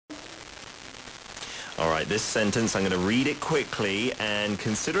All right, this sentence, I'm going to read it quickly, and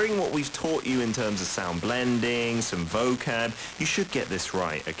considering what we've taught you in terms of sound blending, some vocab, you should get this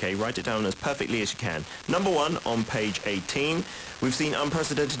right, okay? Write it down as perfectly as you can. Number 1 on page 18, we've seen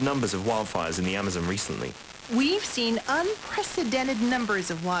unprecedented numbers of wildfires in the Amazon recently. We've seen unprecedented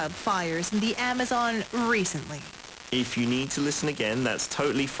numbers of wildfires in the Amazon recently. If you need to listen again, that's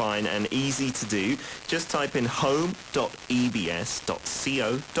totally fine and easy to do. Just type in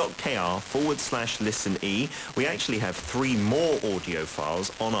home.ebs.co.kr/listen-e. We actually have 3 more audio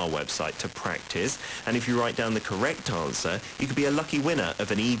files on our website to practice. And if you write down the correct answer, you could be a lucky winner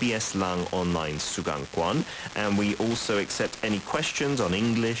of an EBS Lang online 수강권. And we also accept any questions on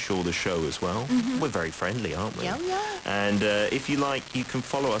English or the show as well. We're very friendly, aren't we? Yeah. And if you like, you can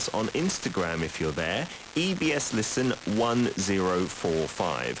follow us on Instagram if you're there. EBS Listen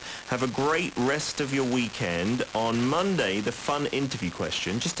 1045. Have a great rest of your weekend. On Monday, the fun interview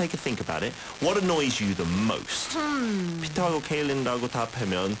question. Just take a think about it. What annoys you the most? 피터하고 케일린하고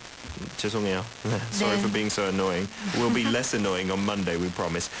답하면 죄송해요. Sorry for being so annoying. We'll be less annoying on Monday, we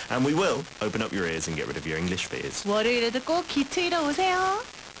promise. And we will open up your ears and get rid of your English fears. 월요일에도 꼭 기트이러 오세요.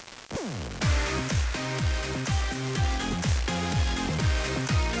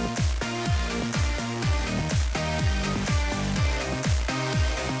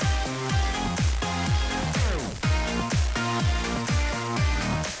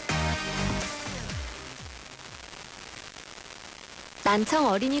 난청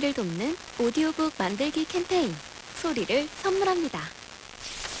어린이를 돕는 오디오북 만들기 캠페인 소리를 선물합니다.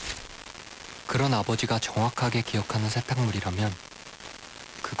 그런 아버지가 정확하게 기억하는 세탁물이라면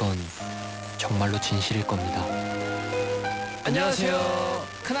그건 정말로 진실일 겁니다. 안녕하세요.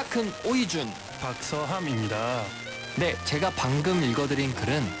 크나큰 오이준 박서함입니다. 네, 제가 방금 읽어드린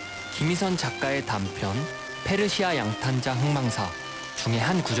글은 김희선 작가의 단편 페르시아 양탄자 흥망사 중에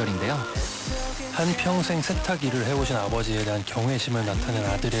한 구절인데요. 한평생 세탁 일을 해오신 아버지에 대한 경외심을 나타낸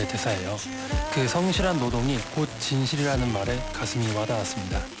아들의 대사예요. 그 성실한 노동이 곧 진실이라는 말에 가슴이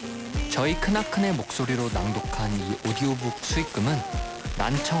와닿았습니다. 저희 크나큰의 목소리로 낭독한 이 오디오북 수익금은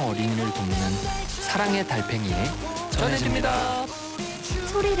난청 어린이를 돕는 사랑의 달팽이에 전해집니다.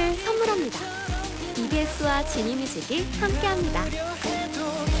 소리를 선물합니다. EBS와 지니뮤직이 함께합니다.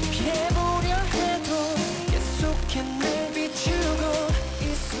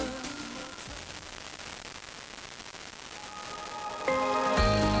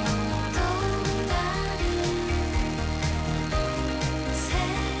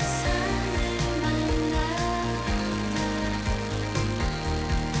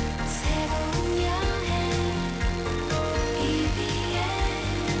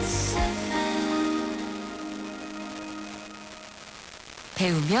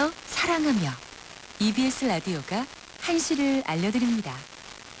 배우며 사랑하며 EBS 라디오가 한시를 알려드립니다.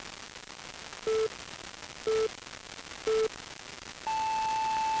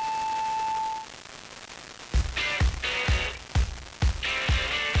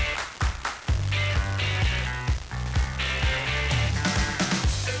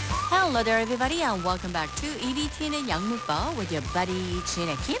 Hello there, everybody, and welcome back to EBT는 영문법 with your buddy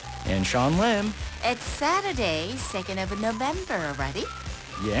Gina Kim and Sean Lim. It's Saturday, 2nd of November already.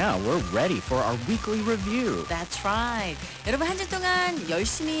 Yeah, we're ready for our weekly review. That's right. 여러분 한 주 동안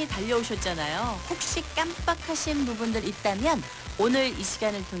열심히 달려오셨잖아요. 혹시 깜빡하신 부분들 있다면 오늘 이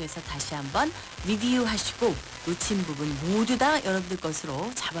시간을 통해서 다시 한번 리뷰하시고 놓친 부분 모두 다 여러분들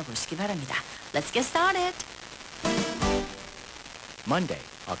것으로 잡아보시기 바랍니다. Let's get started. Monday,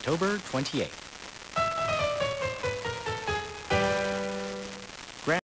 October 28th.